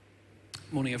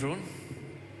Morning, everyone.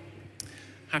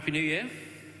 Happy New Year.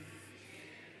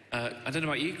 I don't know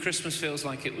about you, Christmas feels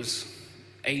like it was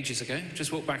ages ago.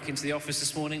 Just walked back into the office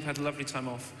this morning, had a lovely time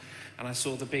off, and I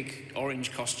saw the big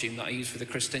orange costume that I use for the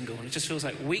Christingle, and it just feels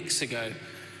like weeks ago.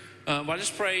 But I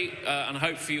just pray and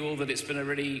hope for you all that it's been a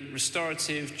really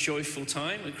restorative, joyful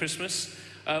time at Christmas.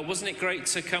 Wasn't it great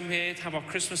to come here, to have our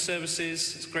Christmas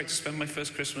services? It's great to spend my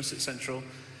first Christmas at Central.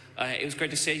 It was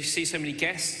great to see so many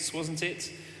guests, wasn't it?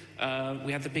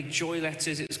 We had the big joy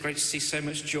letters. It was great to see so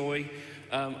much joy.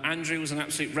 Andrew was an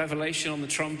absolute revelation on the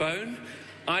trombone.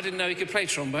 I didn't know he could play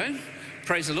trombone.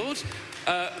 Praise the Lord.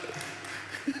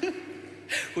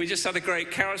 We just had a great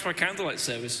carols by candlelight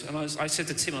service. And I said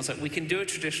to Tim, I was like, we can do a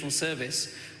traditional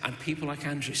service. And people like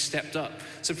Andrew stepped up.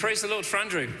 So praise the Lord for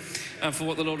Andrew and for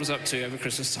what the Lord was up to over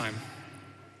Christmas time.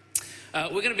 We're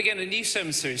going to begin a new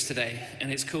sermon series today.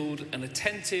 And it's called An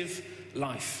Attentive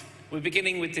Life. We're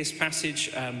beginning with this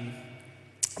passage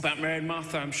about Mary and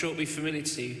Martha. I'm sure it'll be familiar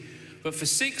to you. But for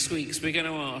 6 weeks, we're going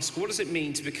to ask, what does it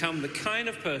mean to become the kind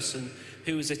of person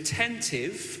who is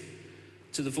attentive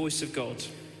to the voice of God?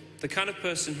 The kind of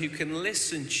person who can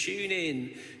listen, tune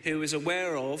in, who is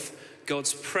aware of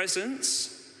God's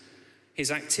presence, his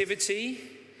activity,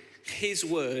 his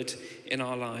word in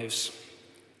our lives.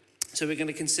 So we're going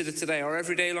to consider today our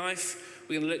everyday life.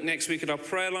 We're going to look next week at our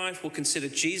prayer life. We'll consider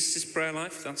Jesus' prayer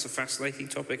life. That's a fascinating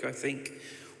topic, I think.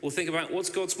 We'll think about what's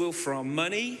God's will for our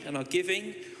money and our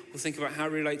giving. We'll think about how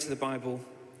we relate to the Bible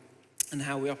and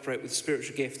how we operate with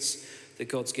spiritual gifts that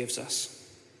God gives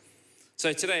us.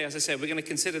 So today, as I said, we're going to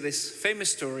consider this famous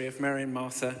story of Mary and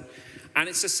Martha. And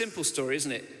it's a simple story,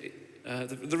 isn't it?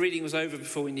 The reading was over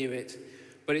before we knew it.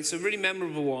 But it's a really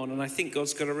memorable one. And I think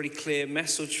God's got a really clear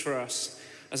message for us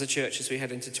as a church as we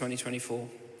head into 2024.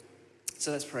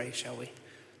 So let's pray, shall we?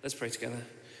 Let's pray together.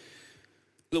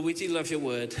 Lord, we do love your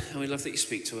word, and we love that you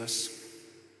speak to us.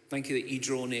 Thank you that you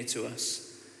draw near to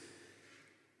us.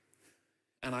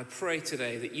 And I pray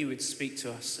today that you would speak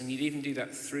to us, and you'd even do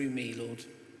that through me, Lord.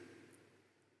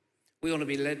 We want to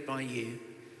be led by you.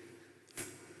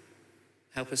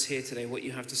 Help us hear today what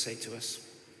you have to say to us.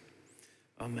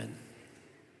 Amen.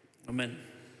 Amen.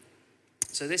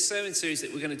 So this sermon series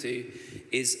that we're going to do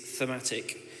is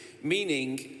thematic.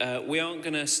 Meaning we aren't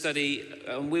going to study,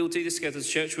 and we'll do this together as a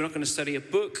church, we're not going to study a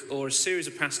book or a series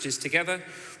of passages together,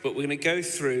 but we're going to go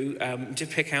through to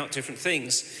pick out different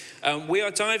things. We are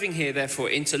diving here,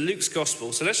 therefore, into Luke's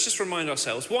gospel. So let's just remind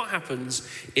ourselves, what happens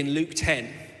in Luke 10?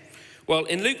 Well,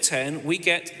 in Luke 10, we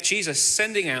get Jesus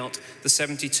sending out the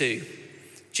 72.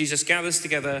 Jesus gathers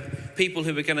together people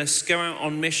who are going to go out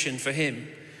on mission for him.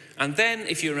 And then,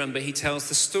 if you remember, he tells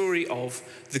the story of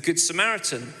the Good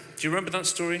Samaritan. Do you remember that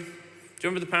story? Do you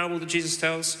remember the parable that Jesus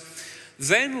tells?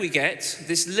 Then we get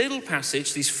this little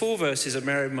passage, these 4 verses of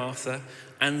Mary and Martha,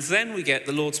 and then we get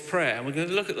the Lord's Prayer. And we're going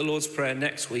to look at the Lord's Prayer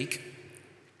next week,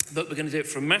 but we're going to do it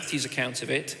from Matthew's account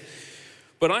of it.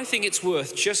 But I think it's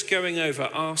worth just going over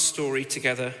our story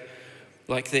together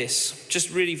like this,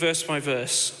 just really verse by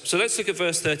verse. So let's look at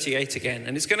verse 38 again,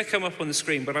 and it's going to come up on the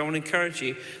screen, but I want to encourage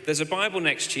you, there's a Bible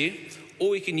next to you,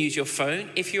 or you can use your phone.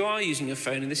 If you are using your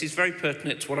phone, and this is very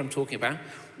pertinent to what I'm talking about,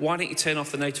 why don't you turn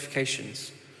off the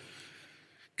notifications?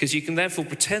 Because you can therefore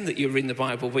pretend that you're reading the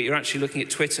Bible, but you're actually looking at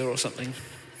Twitter or something.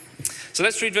 So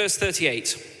let's read verse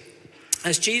 38.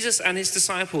 As Jesus and his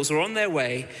disciples were on their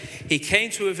way, he came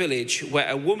to a village where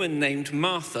a woman named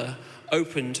Martha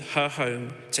opened her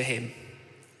home to him.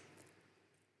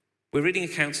 We're reading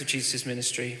accounts of Jesus'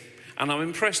 ministry, and I'm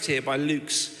impressed here by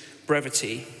Luke's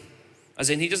brevity. As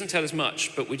in, he doesn't tell us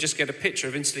much, but we just get a picture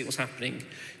of instantly what's happening.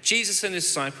 Jesus and his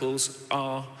disciples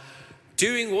are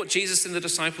doing what Jesus and the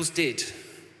disciples did,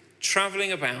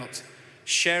 traveling about,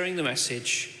 sharing the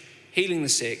message, healing the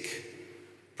sick,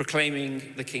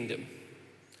 proclaiming the kingdom.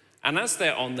 And as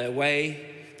they're on their way,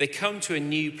 they come to a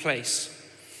new place.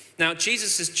 Now,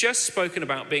 Jesus has just spoken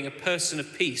about being a person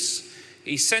of peace.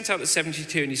 He sent out the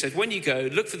 72 and he said, when you go,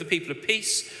 look for the people of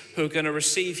peace who are going to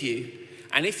receive you.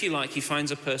 And if you like, he finds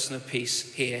a person of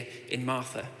peace here in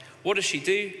Martha. What does she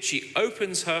do? She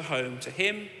opens her home to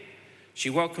him. She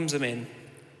welcomes him in.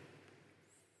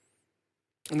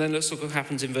 And then let's look what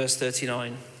happens in verse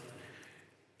 39.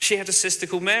 She had a sister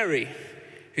called Mary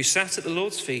who sat at the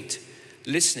Lord's feet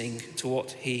listening to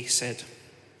what he said.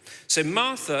 So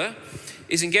Martha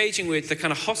is engaging with the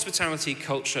kind of hospitality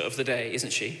culture of the day,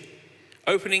 isn't she?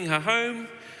 Opening her home.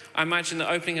 I imagine that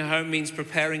opening her home means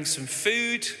preparing some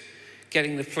food,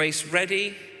 getting the place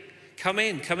ready. Come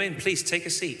in, please take a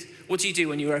seat. What do you do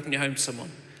when you open your home to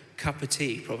someone? Cup of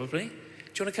tea, probably. Do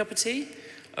you want a cup of tea?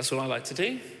 That's what I like to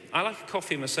do. I like a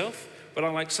coffee myself, but I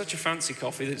like such a fancy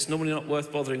coffee that it's normally not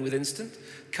worth bothering with instant.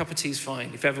 Cup of tea is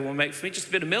fine. If everyone make for me, just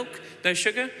a bit of milk, no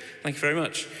sugar, thank you very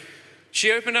much.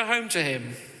 She opened her home to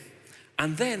him.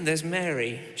 And then there's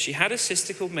Mary. She had a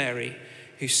sister called Mary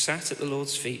who sat at the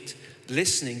Lord's feet,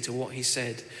 listening to what he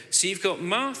said. So you've got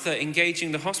Martha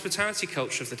engaging the hospitality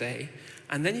culture of the day,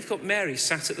 and then you've got Mary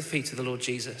sat at the feet of the Lord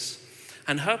Jesus.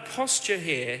 And her posture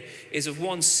here is of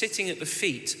one sitting at the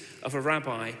feet of a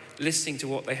rabbi, listening to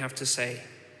what they have to say.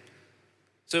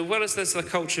 So as well as there's the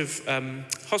culture of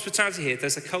hospitality here,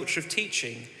 there's a culture of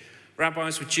teaching.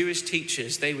 Rabbis were Jewish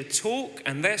teachers. They would talk,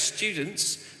 and their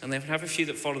students, and they would have a few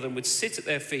that follow them, would sit at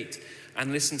their feet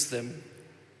and listen to them.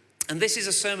 And this is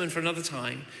a sermon for another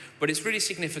time, but it's really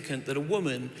significant that a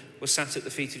woman was sat at the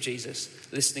feet of Jesus,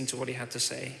 listening to what he had to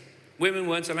say. Women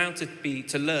weren't allowed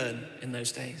to learn in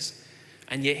those days.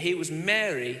 And yet here was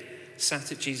Mary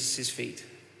sat at Jesus' feet.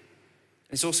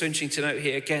 And it's also interesting to note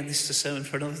here, again, this is a sermon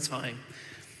for another time.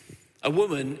 A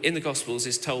woman in the Gospels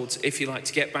is told, if you like,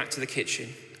 to get back to the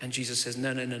kitchen. And Jesus says,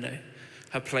 no.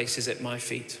 Her place is at my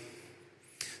feet.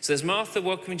 So there's Martha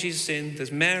welcoming Jesus in.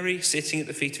 There's Mary sitting at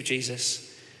the feet of Jesus.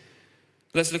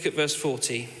 Let's look at verse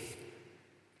 40.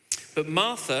 But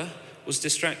Martha was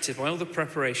distracted by all the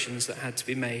preparations that had to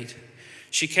be made.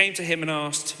 She came to him and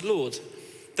asked, Lord,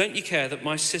 don't you care that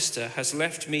my sister has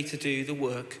left me to do the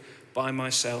work by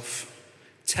myself?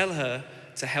 Tell her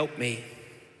to help me.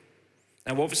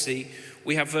 Now, obviously,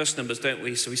 we have verse numbers, don't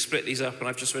we? So we split these up, and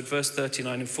I've just read verse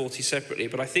 39 and 40 separately,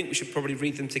 but I think we should probably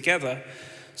read them together.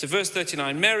 So verse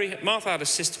 39, Martha had a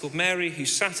sister called Mary who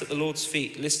sat at the Lord's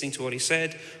feet listening to what he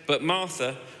said, but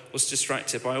Martha was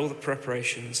distracted by all the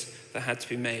preparations that had to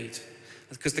be made.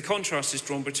 Because the contrast is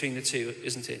drawn between the two,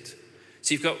 isn't it?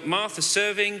 So you've got Martha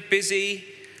serving, busy,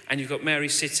 and you've got Mary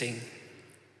sitting.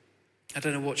 I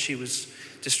don't know what she was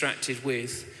distracted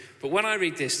with. But when I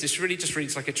read this really just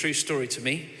reads like a true story to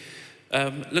me.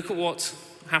 Look at what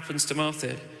happens to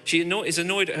Martha. She is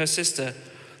annoyed at her sister.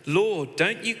 Lord,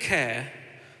 don't you care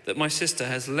that my sister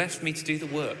has left me to do the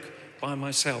work by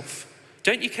myself?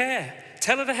 Don't you care?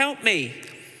 Tell her to help me.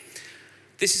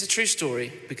 This is a true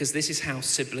story because this is how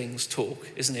siblings talk,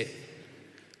 isn't it?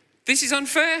 This is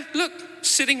unfair. Look,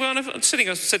 sitting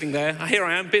there. Here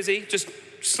I am, busy, just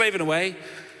slaving away.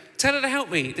 Tell her to help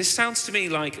me. This sounds to me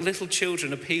like little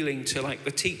children appealing to like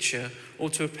the teacher or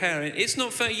to a parent. It's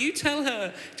not fair. You tell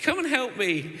her, come and help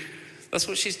me. That's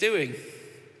what she's doing.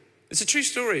 It's a true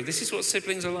story. This is what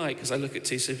siblings are like. As I look at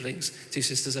two siblings, two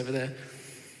sisters over there.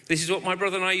 This is what my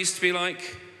brother and I used to be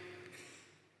like.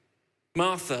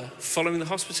 Martha, following the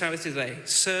hospitality today,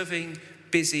 serving,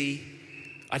 busy.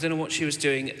 I don't know what she was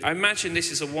doing. I imagine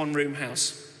this is a one-room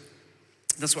house.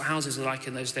 That's what houses are like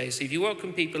in those days. So if you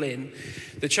welcome people in,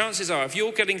 the chances are if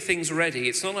you're getting things ready,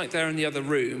 it's not like they're in the other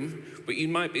room, but you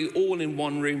might be all in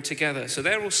one room together. So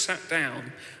they're all sat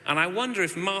down. And I wonder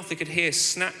if Martha could hear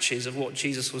snatches of what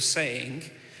Jesus was saying,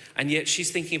 and yet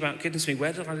she's thinking about, goodness me,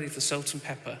 where did I leave the salt and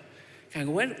pepper?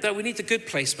 We need the good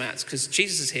placemats because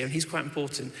Jesus is here and he's quite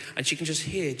important. And she can just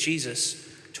hear Jesus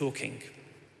talking.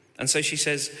 And so she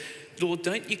says, Lord,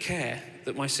 don't you care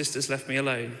that my sister's left me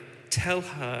alone? Tell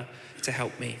her to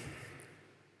help me.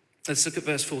 Let's look at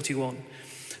verse 41.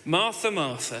 Martha,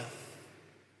 Martha,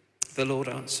 the Lord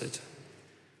answered.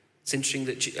 It's interesting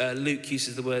that Luke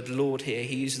uses the word Lord here.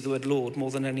 He uses the word Lord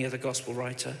more than any other gospel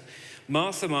writer.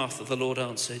 Martha, Martha, the Lord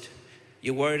answered.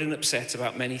 You're worried and upset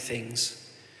about many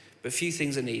things, but few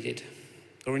things are needed,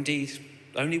 or indeed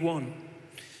only one.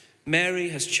 Mary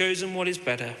has chosen what is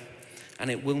better,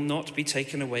 and it will not be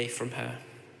taken away from her.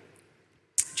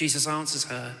 Jesus answers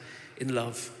her in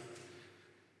love.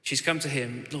 She's come to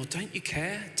him, Lord, don't you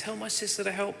care? Tell my sister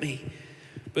to help me.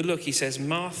 But look, he says,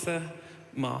 Martha,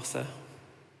 Martha.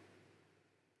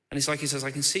 And it's like he says,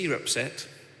 I can see you're upset.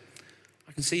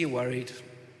 I can see you're worried.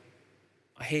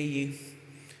 I hear you.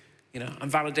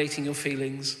 I'm validating your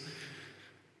feelings.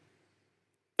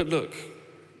 But look,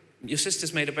 your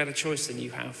sister's made a better choice than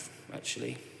you have,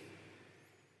 actually.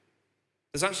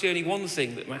 There's actually only one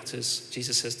thing that matters,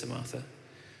 Jesus says to Martha.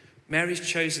 Mary's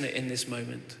chosen it in this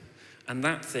moment, and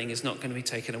that thing is not going to be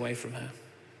taken away from her.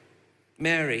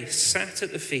 Mary sat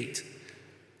at the feet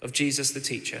of Jesus the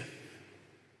teacher,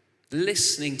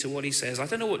 listening to what he says. I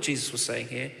don't know what Jesus was saying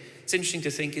here. It's interesting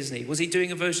to think, isn't he? Was he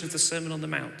doing a version of the Sermon on the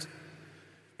Mount?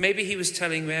 Maybe he was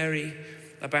telling Mary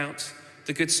about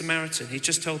the Good Samaritan. He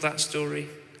just told that story.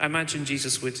 I imagine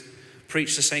Jesus would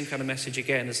preach the same kind of message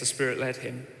again as the Spirit led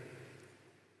him.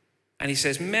 And he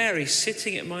says, Mary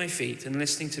sitting at my feet and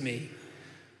listening to me,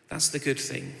 that's the good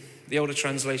thing. The older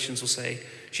translations will say,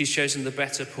 she's chosen the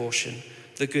better portion,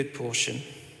 the good portion.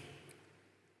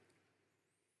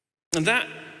 And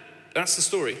that's the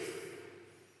story.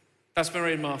 That's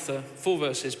Mary and Martha, 4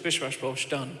 verses, bish bash bosh,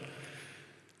 done.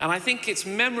 And I think it's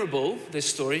memorable, this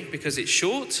story, because it's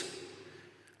short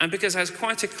and because it has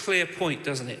quite a clear point,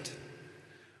 doesn't it?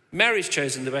 Mary's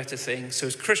chosen the better thing, so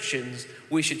as Christians,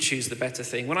 we should choose the better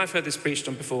thing. When I've heard this preached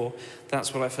on before,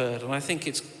 that's what I've heard, and I think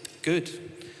it's good.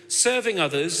 Serving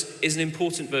others is an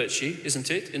important virtue, isn't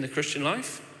it, in the Christian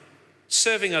life?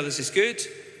 Serving others is good,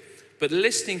 but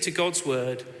listening to God's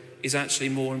word is actually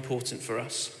more important for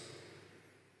us.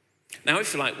 Now,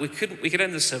 if you like, we could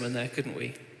end the sermon there, couldn't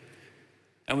we?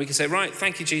 And we could say, right,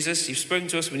 thank you, Jesus. You've spoken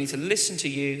to us. We need to listen to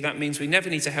you. That means we never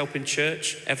need to help in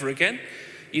church ever again.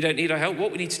 You don't need our help.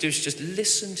 What we need to do is just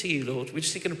listen to you, Lord. We're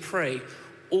just going to pray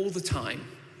all the time.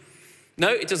 No,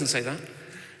 it doesn't say that.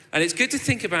 And it's good to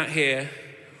think about here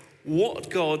what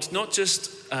God not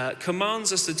just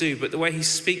commands us to do, but the way he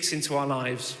speaks into our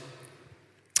lives.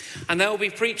 And there will be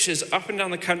preachers up and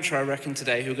down the country, I reckon,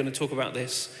 today who are going to talk about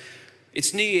this.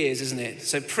 It's New Year's, isn't it?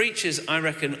 So preachers, I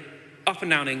reckon, up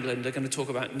and down England are going to talk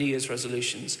about New Year's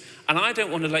resolutions. And I don't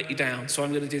want to let you down, so I'm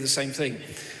going to do the same thing.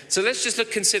 So let's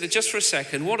just consider just for a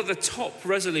second, what are the top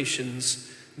resolutions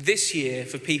this year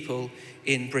for people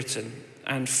in Britain?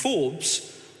 And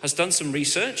Forbes has done some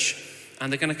research,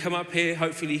 and they're going to come up here.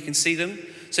 Hopefully you can see them.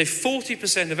 So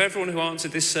 40% of everyone who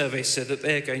answered this survey said that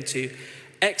they're going to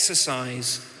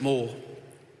exercise more.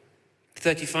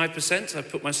 35%, I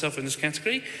put myself in this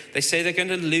category, they say they're going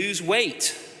to lose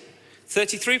weight.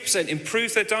 33%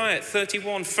 improve their diet.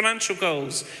 31% financial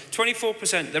goals.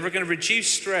 24% they're going to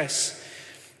reduce stress.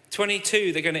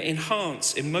 22% they're going to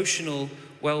enhance emotional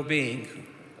well-being.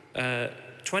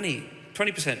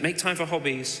 20% make time for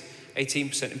hobbies.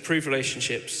 18% improve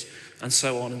relationships, and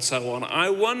so on and so on. I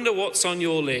wonder what's on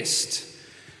your list.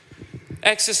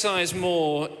 Exercise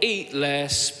more, eat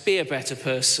less, be a better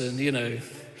person,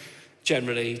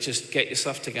 generally just get your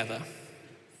stuff together.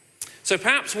 So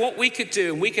perhaps what we could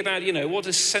do, and we could add, what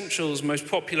is Central's most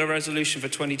popular resolution for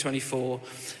 2024?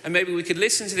 And maybe we could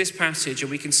listen to this passage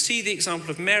and we can see the example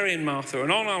of Mary and Martha,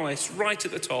 and on our list, right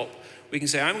at the top, we can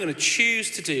say, I'm going to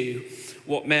choose to do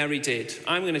what Mary did.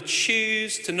 I'm going to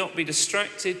choose to not be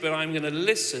distracted, but I'm going to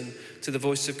listen to the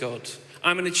voice of God.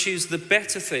 I'm going to choose the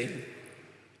better thing.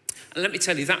 And let me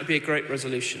tell you, that would be a great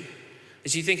resolution.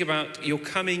 As you think about your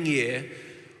coming year,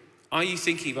 are you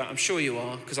thinking about, I'm sure you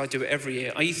are, because I do it every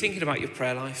year, are you thinking about your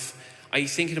prayer life? Are you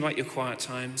thinking about your quiet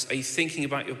times? Are you thinking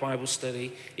about your Bible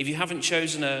study? If you haven't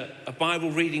chosen a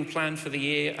Bible reading plan for the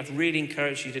year, I'd really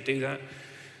encourage you to do that.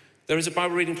 There is a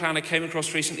Bible reading plan I came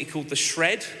across recently called The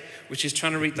Shred, which is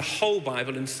trying to read the whole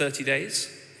Bible in 30 days.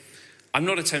 I'm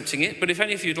not attempting it, but if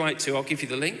any of you would like to, I'll give you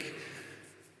the link.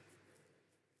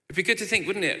 It'd be good to think,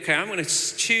 wouldn't it? Okay, I'm going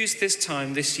to choose this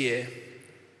time this year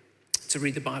to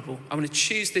read the Bible. I'm going to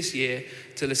choose this year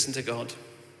to listen to God.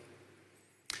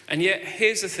 And yet,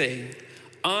 here's the thing.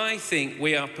 I think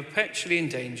we are perpetually in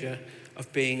danger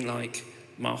of being like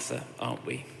Martha, aren't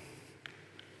we?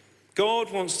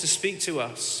 God wants to speak to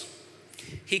us.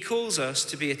 He calls us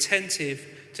to be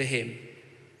attentive to him.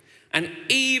 And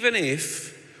even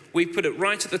if we put it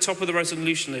right at the top of the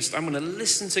resolution list, I'm going to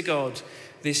listen to God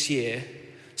this year,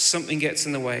 something gets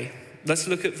in the way. Let's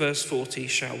look at verse 40,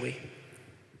 shall we?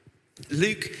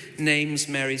 Luke names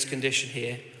Mary's condition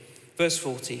here. Verse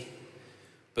 40.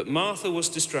 But Martha was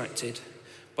distracted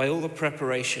by all the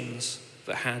preparations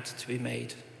that had to be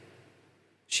made.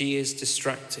 She is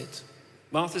distracted.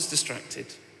 Martha's distracted.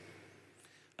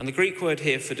 And the Greek word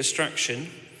here for distraction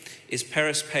is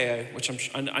perispeo,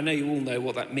 which I know you all know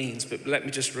what that means, but let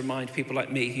me just remind people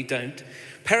like me who don't.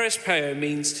 Perispeo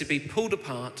means to be pulled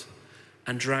apart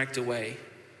and dragged away.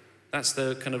 That's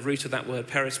the kind of root of that word,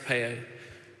 perispeo.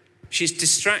 She's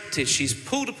distracted, she's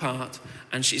pulled apart,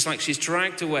 and she's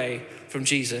dragged away from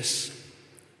Jesus.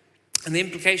 And the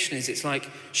implication is it's like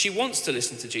she wants to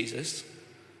listen to Jesus,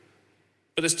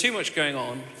 but there's too much going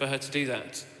on for her to do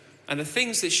that. And the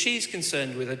things that she's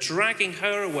concerned with are dragging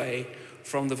her away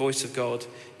from the voice of God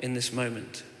in this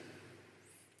moment.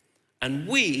 And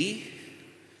we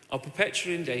are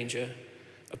perpetually in danger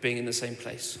of being in the same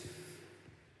place.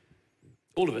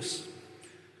 All of us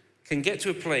can get to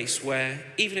a place where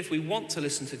even if we want to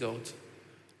listen to God,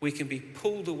 we can be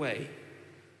pulled away,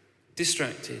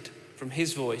 distracted from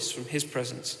his voice, from his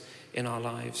presence in our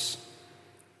lives.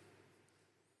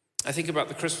 I think about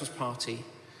the Christmas party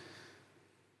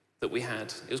that we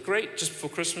had. It was great just before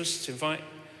Christmas to invite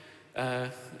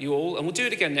you all, and we'll do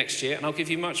it again next year, and I'll give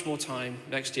you much more time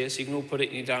next year so you can all put it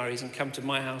in your diaries and come to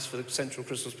my house for the central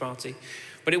Christmas party.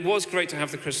 But it was great to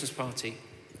have the Christmas party.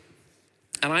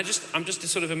 And I'm just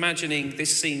sort of imagining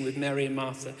this scene with Mary and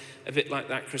Martha, a bit like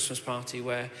that Christmas party,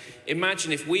 where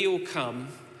imagine if we all come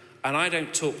and I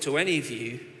don't talk to any of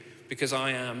you because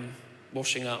I am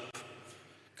washing up,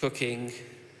 cooking,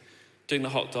 doing the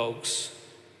hot dogs.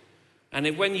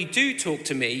 And when you do talk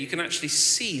to me, you can actually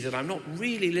see that I'm not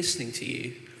really listening to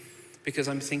you, because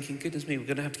I'm thinking, goodness me, we're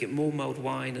going to have to get more mulled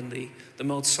wine, and the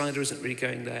mulled cider isn't really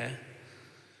going there.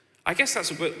 I guess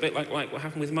that's a bit like what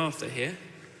happened with Martha here.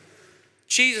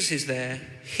 Jesus is there.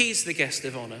 He's the guest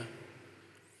of honor.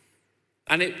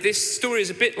 And this story is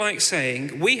a bit like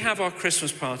saying, we have our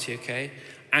Christmas party, okay?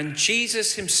 And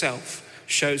Jesus himself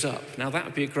shows up. Now, that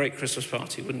would be a great Christmas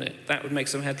party, wouldn't it? That would make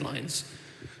some headlines.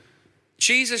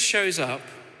 Jesus shows up,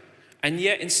 and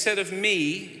yet instead of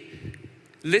me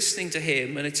listening to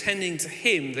him and attending to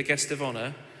him, the guest of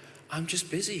honor, I'm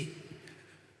just busy.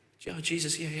 Oh,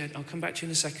 Jesus, yeah, I'll come back to you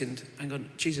in a second. Hang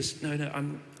on, Jesus, no, hang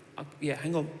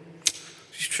on. I'm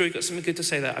sure you've got something good to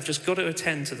say there. I've just got to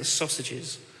attend to the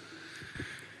sausages.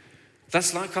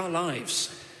 That's like our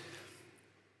lives.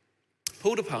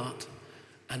 Pulled apart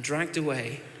and dragged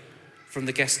away from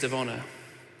the guest of honor.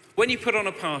 When you put on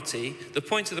a party, the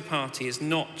point of the party is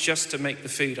not just to make the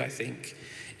food, I think.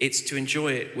 It's to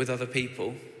enjoy it with other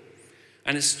people.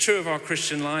 And it's true of our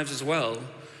Christian lives as well.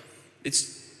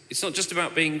 It's not just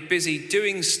about being busy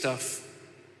doing stuff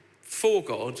for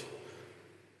God,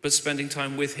 but spending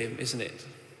time with him, isn't it?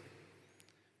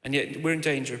 And yet we're in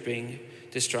danger of being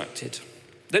distracted.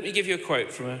 Let me give you a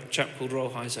quote from a chap called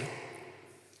Rollheiser.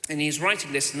 And he's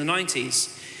writing this in the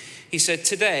 90s. He said,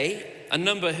 today, a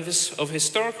number of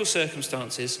historical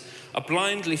circumstances are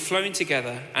blindly flowing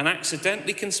together and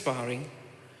accidentally conspiring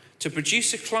to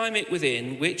produce a climate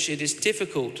within which it is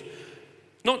difficult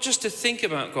not just to think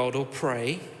about God or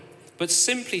pray, but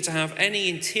simply to have any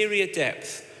interior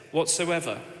depth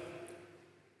whatsoever.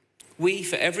 We,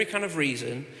 for every kind of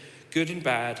reason, good and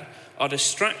bad, are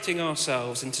distracting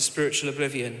ourselves into spiritual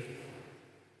oblivion.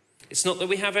 It's not that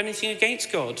we have anything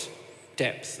against God,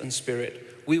 depth and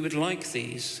spirit. We would like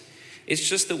these. It's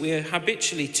just that we are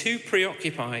habitually too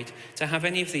preoccupied to have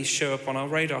any of these show up on our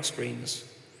radar screens.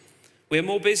 We are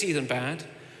more busy than bad,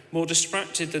 more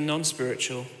distracted than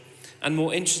non-spiritual, and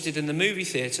more interested in the movie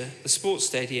theatre, the sports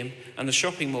stadium, and the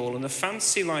shopping mall, and the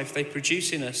fantasy life they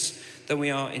produce in us than we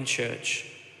are in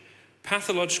church.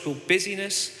 Pathological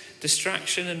busyness,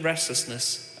 distraction, and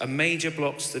restlessness are major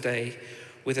blocks today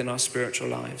within our spiritual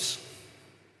lives.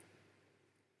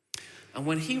 And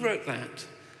when he wrote that,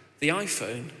 the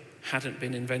iPhone hadn't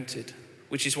been invented,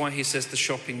 which is why he says the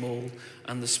shopping mall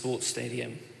and the sports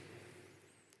stadium.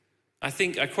 I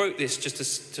quote this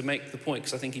just to make the point,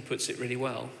 because I think he puts it really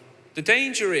well. The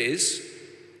danger is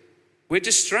we're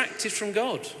distracted from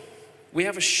God. We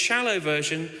have a shallow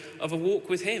version of a walk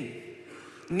with him.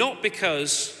 Not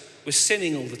because we're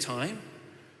sinning all the time.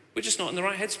 We're just not in the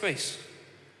right headspace.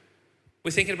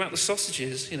 We're thinking about the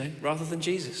sausages, rather than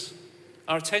Jesus.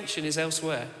 Our attention is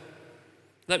elsewhere.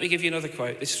 Let me give you another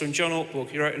quote. This is from John Ortberg.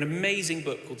 He wrote an amazing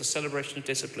book called The Celebration of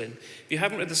Discipline. If you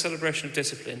haven't read The Celebration of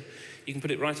Discipline, you can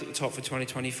put it right at the top for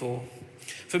 2024.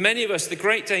 For many of us, the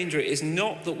great danger is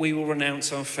not that we will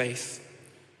renounce our faith.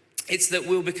 It's that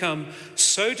we'll become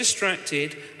so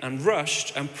distracted and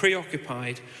rushed and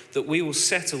preoccupied that we will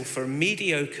settle for a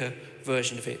mediocre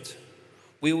version of it.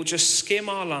 We will just skim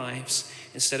our lives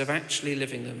instead of actually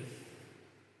living them.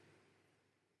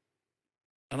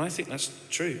 And I think that's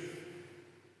true.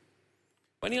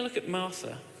 When you look at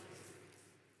Martha,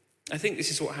 I think this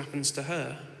is what happens to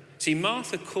her. See,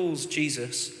 Martha calls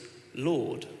Jesus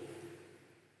Lord.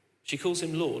 She calls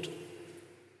him Lord.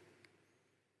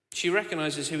 She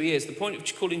recognizes who he is. The point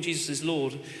of calling Jesus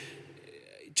Lord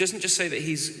doesn't just say that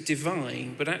he's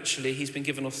divine, but actually he's been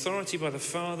given authority by the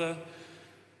Father.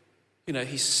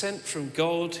 He's sent from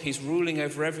God. He's ruling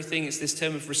over everything. It's this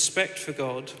term of respect for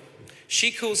God.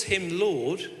 She calls him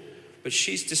Lord, but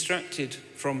she's distracted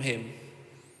from him.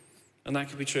 And that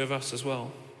could be true of us as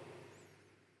well.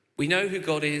 We know who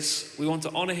God is. We want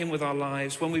to honor him with our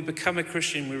lives. When we become a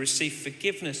Christian, we receive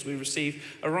forgiveness. We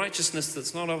receive a righteousness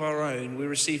that's not of our own. We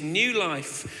receive new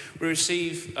life. We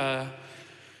receive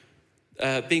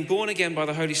being born again by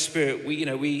the Holy Spirit.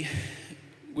 We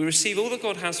receive all that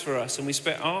God has for us, and we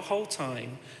spend our whole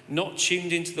time not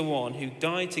tuned into the one who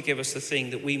died to give us the thing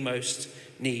that we most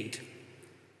need.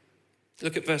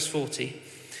 Look at verse 40.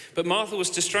 But Martha was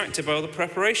distracted by all the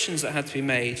preparations that had to be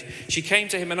made. She came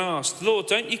to him and asked, Lord,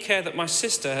 don't you care that my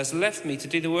sister has left me to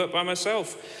do the work by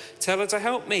myself? Tell her to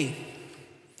help me.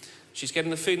 She's getting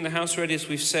the food in the house ready, as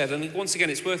we've said. And once again,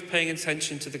 it's worth paying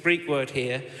attention to the Greek word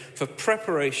here for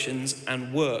preparations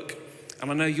and work.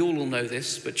 And I know you all know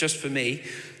this, but just for me,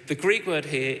 the Greek word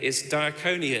here is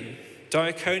diakonian.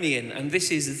 Diakonian, and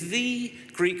this is the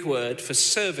Greek word for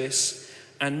service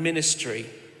and ministry.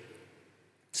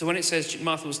 So when it says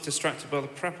Martha was distracted by the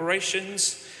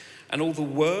preparations and all the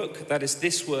work, that is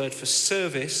this word for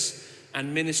service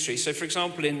and ministry. So for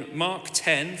example, in Mark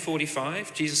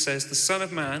 10:45, Jesus says, the Son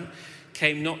of Man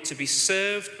came not to be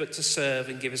served, but to serve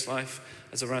and give his life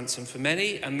as a ransom for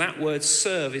many. And that word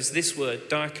serve is this word,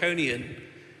 diakonion.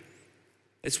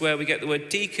 It's where we get the word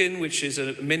deacon, which is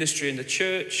a ministry in the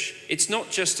church. It's not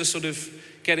just a sort of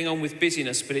getting on with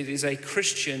busyness, but it is a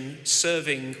Christian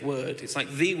serving word. It's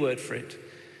like the word for it.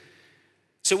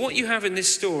 So what you have in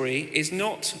this story is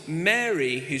not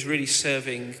Mary who's really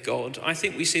serving God. I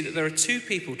think we see that there are two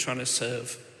people trying to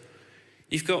serve.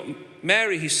 You've got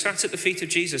Mary who's sat at the feet of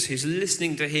Jesus, who's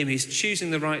listening to him, who's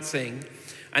choosing the right thing.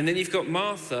 And then you've got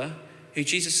Martha, who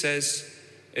Jesus says,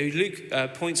 who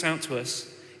Luke points out to us,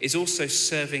 is also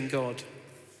serving God.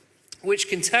 Which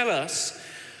can tell us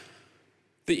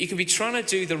that you can be trying to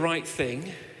do the right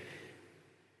thing,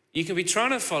 you can be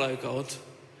trying to follow God,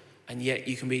 and yet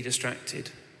you can be distracted.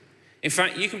 In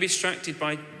fact, you can be distracted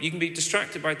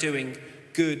by doing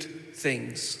good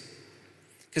things.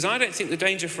 Because I don't think the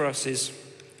danger for us is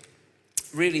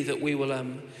really that we will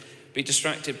be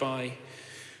distracted by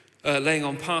laying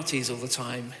on parties all the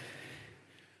time.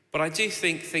 But I do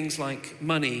think things like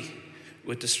money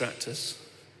would distract us.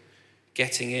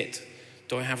 Getting it,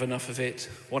 do I have enough of it?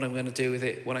 What I'm going to do with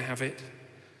it when I have it?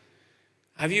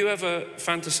 Have you ever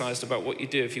fantasized about what you'd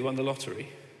do if you won the lottery?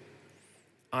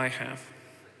 I have.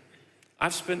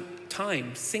 I've spent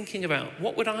time thinking about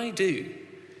what would I do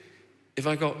if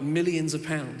I got millions of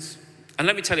pounds. And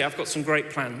let me tell you, I've got some great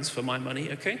plans for my money,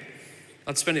 okay?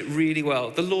 I'd spend it really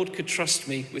well. The Lord could trust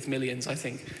me with millions, I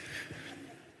think.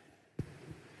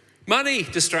 Money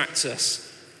distracts us.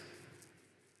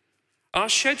 Our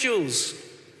schedules,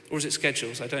 or is it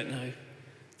schedules? I don't know.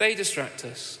 They distract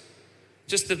us.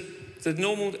 Just the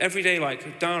normal, everyday,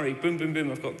 like diary, boom, boom, boom,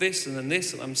 I've got this, and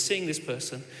I'm seeing this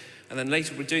person, and then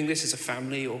later we're doing this as a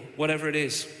family, or whatever it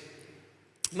is.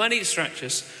 Money distracts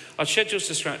us. Our schedules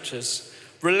distract us.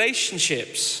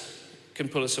 Relationships can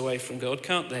pull us away from God,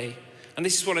 can't they? And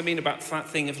this is what I mean about that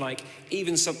thing of like,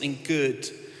 even something good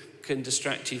can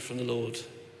distract you from the Lord.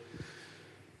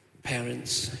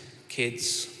 Parents,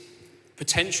 kids,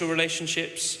 potential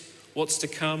relationships, what's to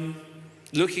come,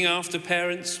 looking after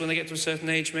parents when they get to a certain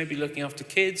age, maybe looking after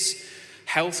kids,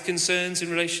 health concerns in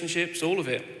relationships, all of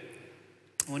it.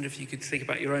 I wonder if you could think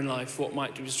about your own life, what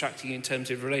might be distracting you in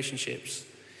terms of relationships.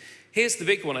 Here's the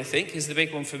big one, I think. Here's the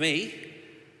big one for me.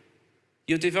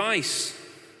 Your device.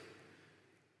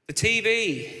 The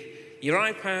TV, your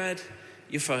iPad,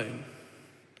 your phone.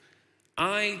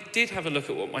 I did have a look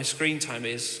at what my screen time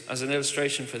is as an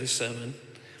illustration for this sermon.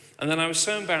 And then I was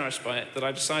so embarrassed by it that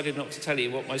I decided not to tell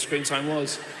you what my screen time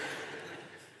was.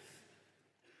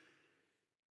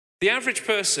 The average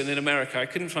person in America, I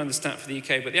couldn't find the stat for the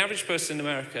UK, but the average person in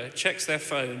America checks their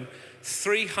phone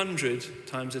 300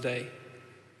 times a day.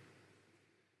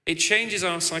 It changes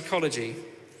our psychology.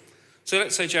 So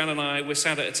let's say Jan and I, we're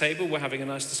sat at a table, we're having a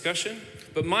nice discussion,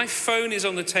 but my phone is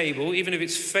on the table, even if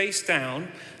it's face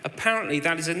down. Apparently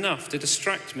that is enough to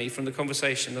distract me from the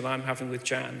conversation that I'm having with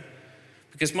Jan.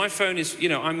 Because my phone is,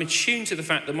 I'm attuned to the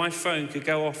fact that my phone could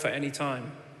go off at any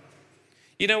time.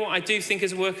 You know what I do think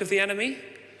is a work of the enemy?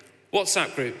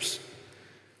 WhatsApp groups.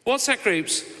 WhatsApp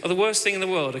groups are the worst thing in the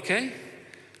world, okay?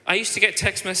 I used to get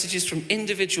text messages from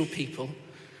individual people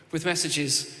with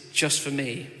messages just for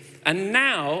me. And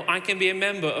now I can be a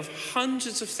member of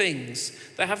hundreds of things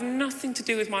that have nothing to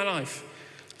do with my life.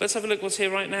 Let's have a look what's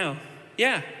here right now.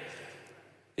 Yeah.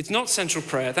 It's not Central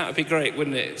Prayer. That would be great,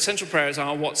 wouldn't it? Central Prayer is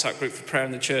our WhatsApp group for prayer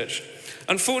in the church.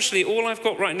 Unfortunately, all I've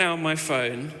got right now on my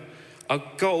phone are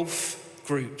golf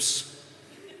groups.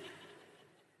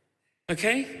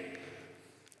 Okay?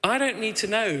 I don't need to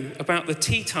know about the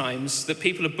tea times that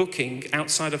people are booking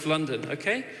outside of London,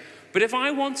 okay? But if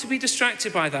I want to be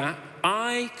distracted by that,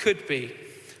 I could be.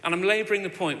 And I'm labouring the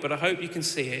point, but I hope you can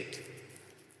see it.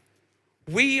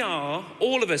 We are,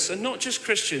 all of us, and not just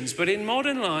Christians, but in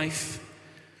modern life,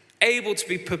 able to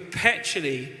be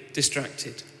perpetually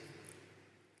distracted.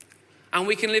 And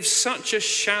we can live such a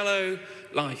shallow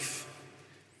life.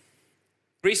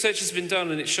 Research has been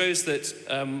done, and it shows that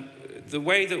the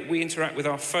way that we interact with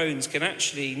our phones can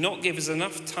actually not give us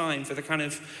enough time for the kind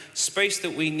of space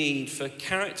that we need for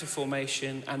character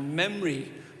formation and memory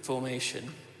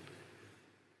formation.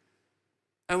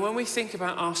 And when we think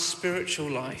about our spiritual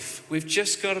life, we've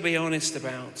just got to be honest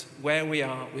about where we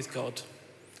are with God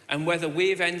and whether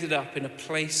we've ended up in a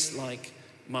place like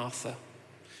Martha.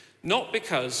 Not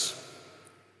because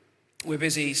we're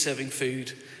busy serving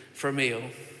food for a meal,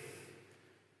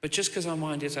 but just because our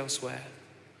mind is elsewhere.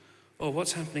 Or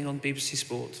what's happening on BBC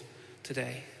Sport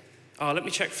today? Oh, let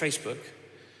me check Facebook.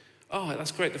 Oh,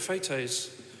 that's great, the photos.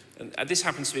 And this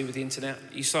happens to me with the internet.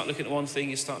 You start looking at one thing,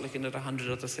 you start looking at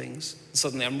 100 other things. And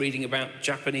suddenly I'm reading about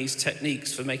Japanese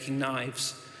techniques for making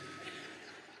knives.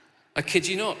 I kid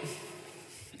you not.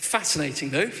 Fascinating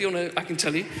though, if you want to, I can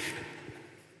tell you.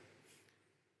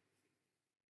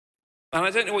 And I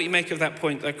don't know what you make of that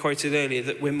point I quoted earlier,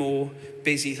 that we're more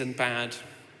busy than bad.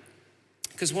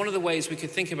 Because one of the ways we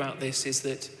could think about this is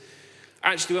that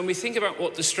actually when we think about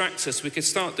what distracts us, we could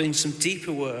start doing some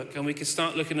deeper work and we could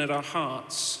start looking at our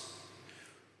hearts.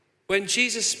 When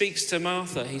Jesus speaks to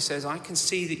Martha, he says, I can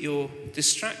see that you're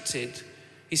distracted.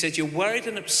 He said, you're worried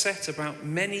and upset about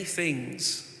many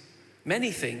things.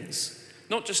 Many things.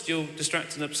 Not just you're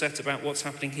distracted and upset about what's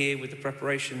happening here with the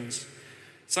preparations.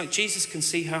 It's like Jesus can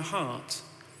see her heart.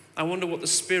 I wonder what the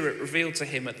Spirit revealed to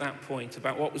him at that point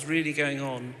about what was really going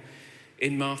on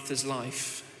in Martha's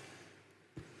life.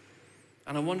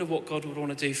 And I wonder what God would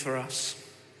want to do for us.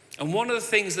 And one of the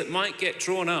things that might get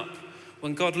drawn up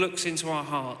when God looks into our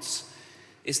hearts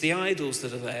is the idols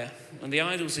that are there. And the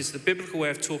idols is the biblical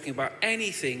way of talking about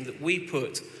anything that we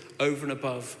put over and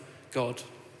above God.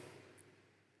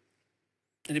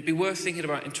 And it'd be worth thinking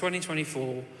about in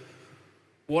 2024,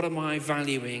 what am I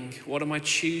valuing? What am I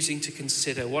choosing to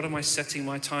consider? What am I setting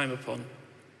my time upon?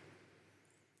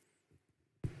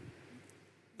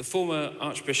 The former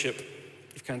Archbishop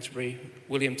of Canterbury,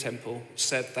 William Temple,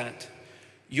 said that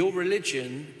your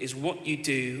religion is what you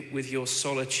do with your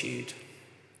solitude.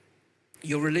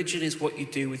 Your religion is what you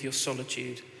do with your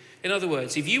solitude. In other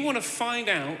words, if you want to find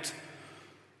out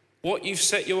what you've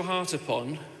set your heart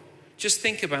upon, just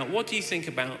think about, what do you think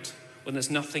about when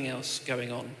there's nothing else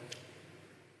going on?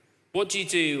 What do you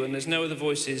do when there's no other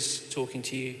voices talking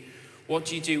to you? What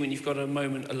do you do when you've got a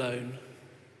moment alone?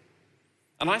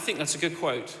 And I think that's a good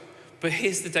quote. But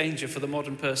here's the danger for the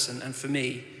modern person and for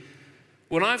me.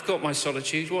 When I've got my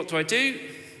solitude, what do?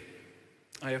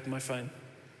 I open my phone.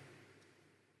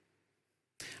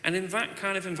 And in that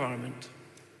kind of environment,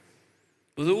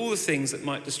 with all the things that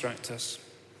might distract us,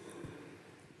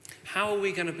 how are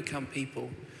we going to become people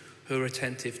who are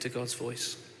attentive to God's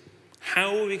voice?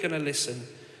 How are we going to listen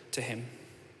to him?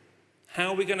 How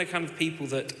are we going to kind of people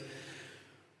that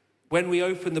when we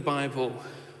open the Bible,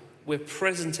 we're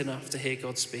present enough to hear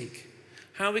God speak?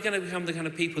 How are we going to become the kind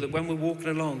of people that when we're walking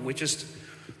along,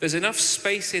 there's enough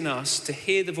space in us to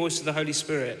hear the voice of the Holy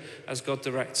Spirit as God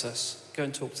directs us? Go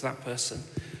and talk to that person,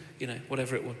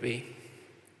 whatever it would be.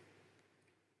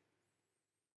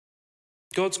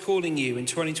 God's calling you in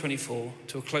 2024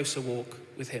 to a closer walk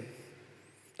with him.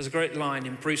 There's a great line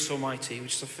in Bruce Almighty,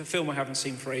 which is a film I haven't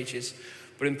seen for ages,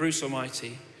 but in Bruce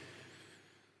Almighty,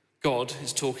 God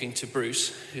is talking to Bruce,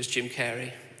 who's Jim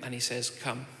Carrey, and he says,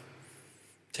 come,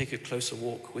 take a closer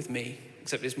walk with me.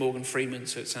 Except it's Morgan Freeman,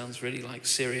 so it sounds really like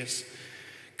serious.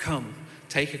 Come,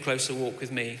 take a closer walk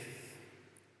with me.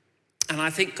 And I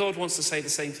think God wants to say the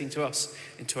same thing to us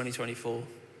in 2024.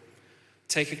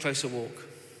 Take a closer walk.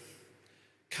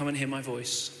 Come and hear my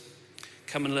voice.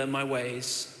 Come and learn my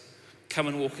ways. Come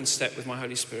and walk in step with my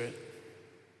Holy Spirit.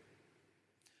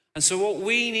 And so what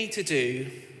we need to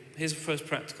do, here's the first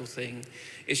practical thing,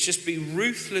 is just be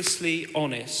ruthlessly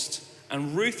honest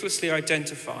and ruthlessly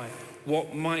identify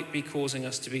what might be causing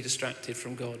us to be distracted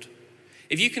from God.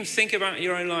 If you can think about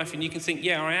your own life and you can think,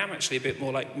 yeah, I am actually a bit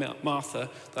more like Martha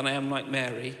than I am like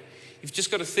Mary. You've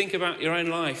just got to think about your own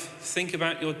life. Think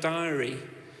about your diary.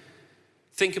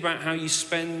 Think about how you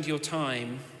spend your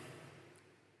time.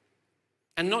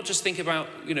 And not just think about,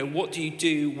 what do you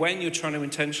do when you're trying to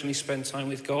intentionally spend time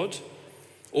with God?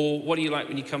 Or what do you like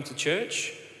when you come to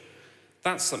church?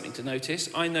 That's something to notice.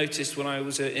 I noticed when I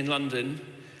was in London,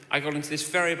 I got into this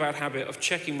very bad habit of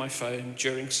checking my phone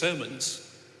during sermons.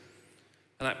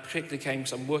 And that particularly came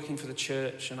because I'm working for the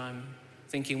church and I'm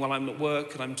thinking, well, I'm at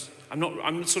work and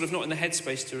I'm sort of not in the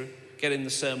headspace to get in the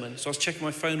sermon. So I was checking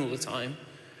my phone all the time.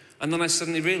 And then I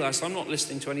suddenly realized I'm not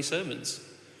listening to any sermons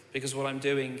because what I'm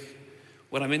doing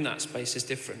when I'm in that space is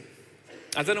different.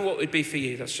 I don't know what it would be for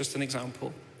you. That's just an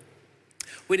example.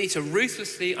 We need to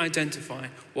ruthlessly identify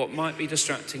what might be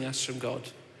distracting us from God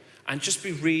and just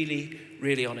be really,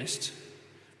 really honest.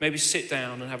 Maybe sit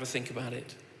down and have a think about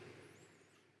it.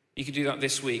 You can do that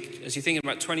this week. As you're thinking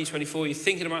about 2024, you're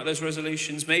thinking about those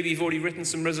resolutions. Maybe you've already written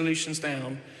some resolutions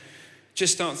down.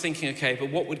 Just start thinking, okay,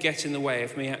 but what would get in the way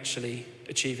of me actually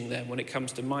achieving them when it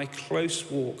comes to my close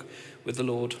walk with the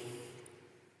Lord?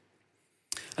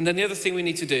 And then the other thing we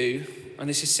need to do, and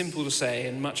this is simple to say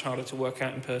and much harder to work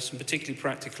out in person, particularly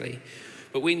practically,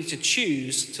 but we need to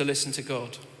choose to listen to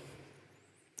God.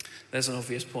 There's an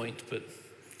obvious point, but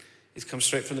it comes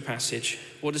straight from the passage.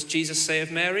 What does Jesus say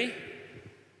of Mary?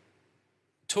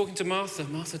 Talking to Martha,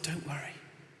 Martha, don't worry.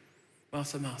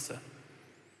 Martha, Martha.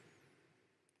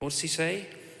 What does he say?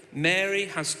 Mary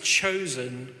has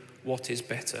chosen what is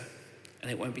better, and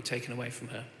it won't be taken away from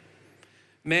her.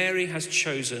 Mary has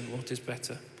chosen what is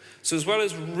better. So as well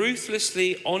as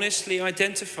ruthlessly, honestly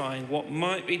identifying what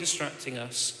might be distracting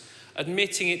us,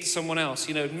 admitting it to someone else,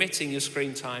 admitting your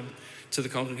screen time to the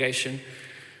congregation,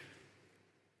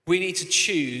 we need to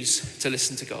choose to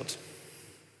listen to God.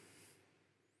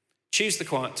 Choose the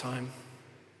quiet time.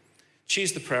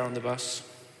 Choose the prayer on the bus.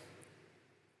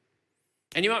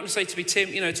 And you might say to me, Tim,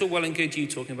 it's all well and good you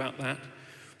talking about that,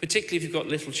 particularly if you've got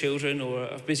little children or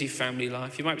a busy family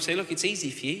life. You might say, look, it's easy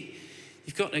for you.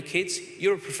 You've got no kids.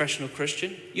 You're a professional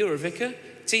Christian. You're a vicar.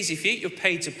 It's easy for you. You're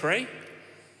paid to pray.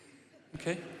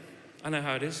 Okay, I know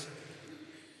how it is.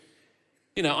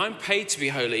 I'm paid to be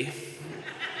holy.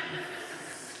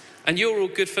 And you're all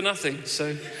good for nothing,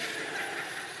 so...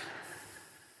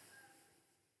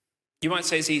 You might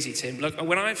say it's easy, Tim. Look,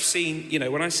 when I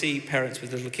see parents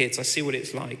with little kids, I see what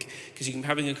it's like, because you can be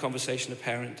having a conversation with a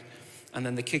parent, and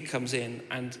then the kid comes in,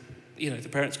 and, the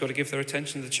parent's got to give their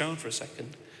attention to the child for a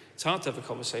second. It's hard to have a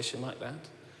conversation like that.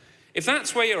 If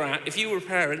that's where you're at, if you were a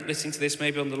parent listening to this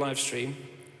maybe on the live stream,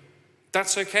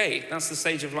 that's okay. That's the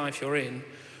stage of life you're in.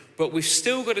 But we've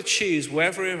still got to choose,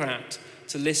 wherever we're at,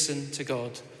 to listen to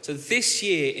God. So this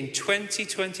year, in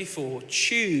 2024,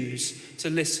 choose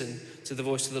to listen to the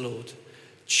voice of the Lord.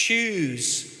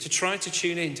 Choose to try to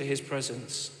tune in to his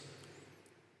presence.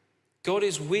 God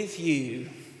is with you.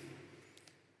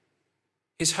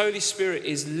 His Holy Spirit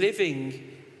is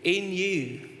living in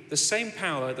you. The same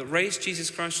power that raised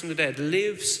Jesus Christ from the dead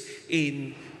lives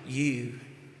in you.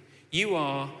 You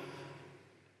are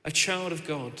a child of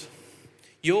God.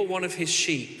 You're one of his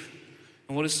sheep.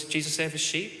 And what does Jesus say of his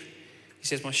sheep? He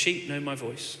says, my sheep know my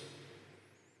voice.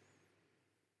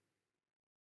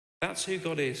 That's who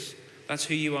God is. That's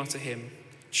who you are to him.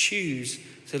 Choose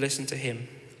to listen to him.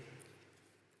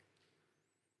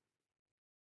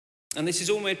 And this is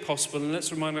all made possible, and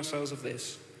let's remind ourselves of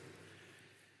this,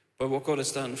 by what God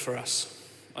has done for us.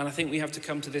 And I think we have to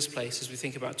come to this place as we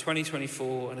think about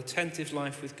 2024, an attentive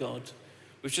life with God.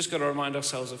 We've just got to remind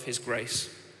ourselves of his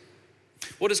grace.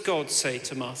 What does God say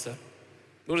to Martha?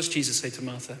 What does Jesus say to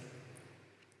Martha?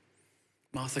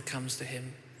 Martha comes to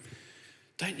him.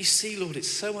 Don't you see, Lord, it's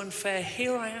so unfair.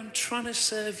 Here I am trying to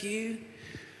serve you.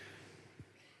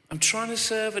 I'm trying to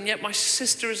serve, and yet my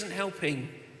sister isn't helping.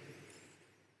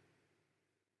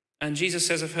 And Jesus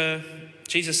says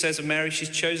of Mary, she's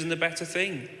chosen the better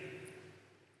thing.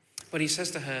 But he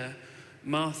says to her,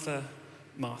 Martha,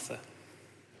 Martha.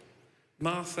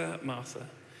 Martha, Martha.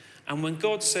 And when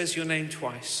God says your name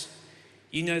twice,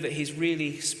 you know that he's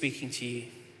really speaking to you,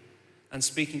 and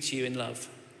speaking to you in love.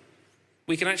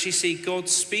 We can actually see God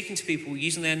speaking to people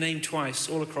using their name twice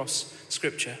all across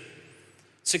Scripture.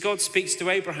 So God speaks to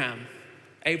Abraham,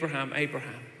 Abraham,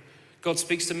 Abraham. God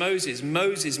speaks to Moses,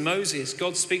 Moses, Moses.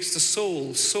 God speaks to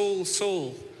Saul, Saul,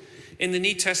 Saul. In the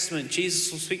New Testament,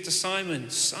 Jesus will speak to Simon,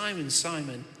 Simon,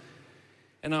 Simon.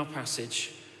 In our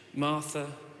passage, Martha,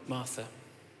 Martha.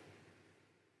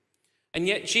 And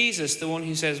yet Jesus, the one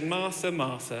who says, Martha,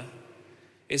 Martha,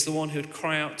 is the one who would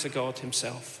cry out to God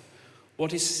himself. What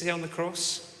does he say on the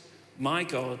cross? My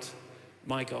God,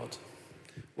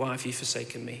 why have you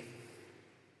forsaken me?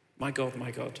 My God,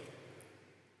 my God.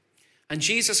 And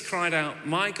Jesus cried out,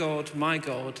 my God,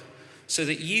 so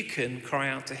that you can cry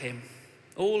out to him.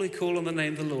 All who call on the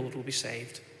name of the Lord will be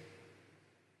saved.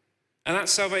 And that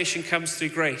salvation comes through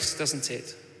grace, doesn't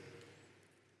it?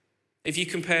 If you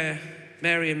compare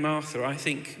Mary and Martha, I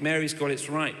think Mary's got it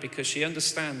right, because she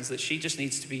understands that she just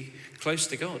needs to be close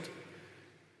to God.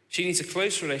 She needs a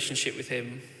close relationship with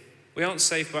him. We aren't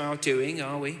saved by our doing,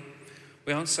 are we?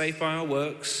 We aren't saved by our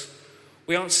works.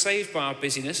 We aren't saved by our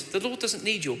busyness. The Lord doesn't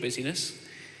need your busyness.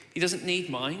 He doesn't need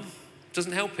mine. It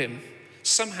doesn't help him.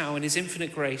 Somehow in his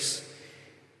infinite grace,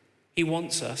 he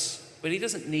wants us, but he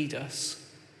doesn't need us.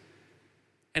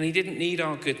 And he didn't need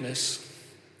our goodness,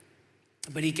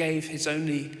 but he gave his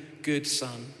only good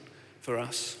son for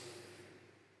us.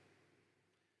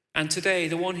 And today,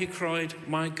 the one who cried,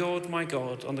 my God,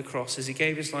 on the cross as he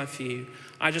gave his life for you,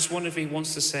 I just wonder if he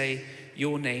wants to say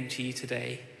your name to you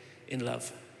today in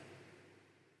love.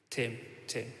 Tim,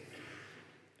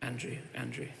 Andrew,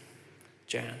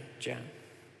 Jan.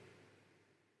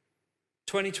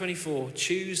 2024,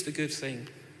 choose the good thing.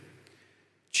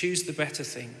 Choose the better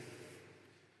thing.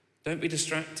 Don't be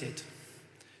distracted.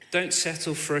 Don't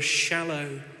settle for a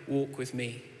shallow walk with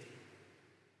me.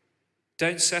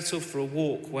 Don't settle for a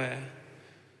walk where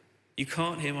you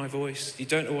can't hear my voice, you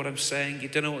don't know what I'm saying, you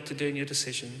don't know what to do in your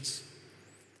decisions.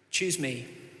 Choose me.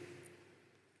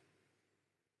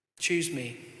 Choose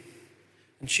me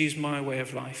and choose my way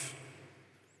of life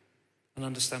and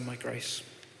understand my grace.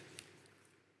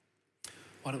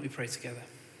 Why don't we pray together?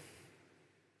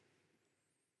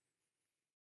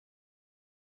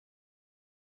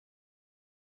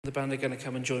 The band are going to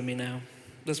come and join me now.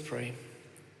 Let's pray.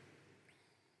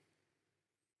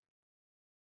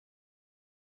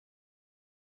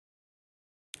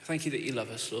 Thank you that you love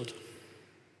us, Lord.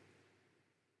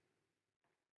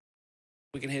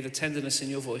 We can hear the tenderness in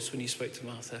your voice when you spoke to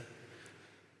Martha.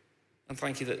 And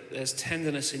thank you that there's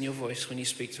tenderness in your voice when you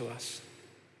speak to us.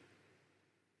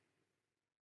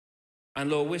 And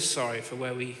Lord, we're sorry for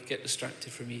where we get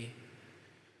distracted from you.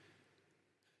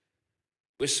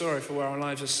 We're sorry for where our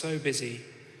lives are so busy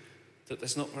that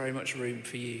there's not very much room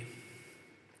for you.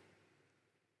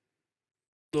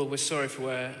 Lord, we're sorry for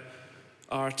where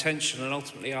our attention and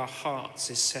ultimately our hearts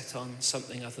is set on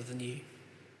something other than you.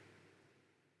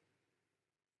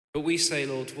 But we say,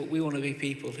 Lord, we want to be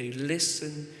people who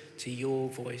listen to your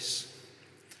voice.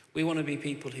 We want to be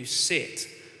people who sit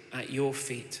at your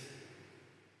feet,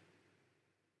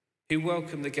 who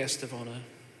welcome the guest of honor.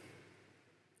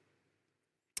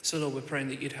 So, Lord, we're praying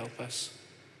that you'd help us.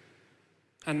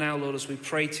 And now, Lord, as we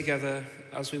pray together,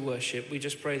 as we worship, we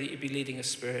just pray that you'd be leading us,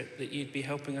 Spirit, that you'd be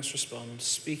helping us respond,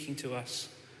 speaking to us,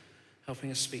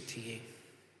 helping us speak to you.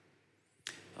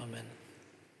 Amen.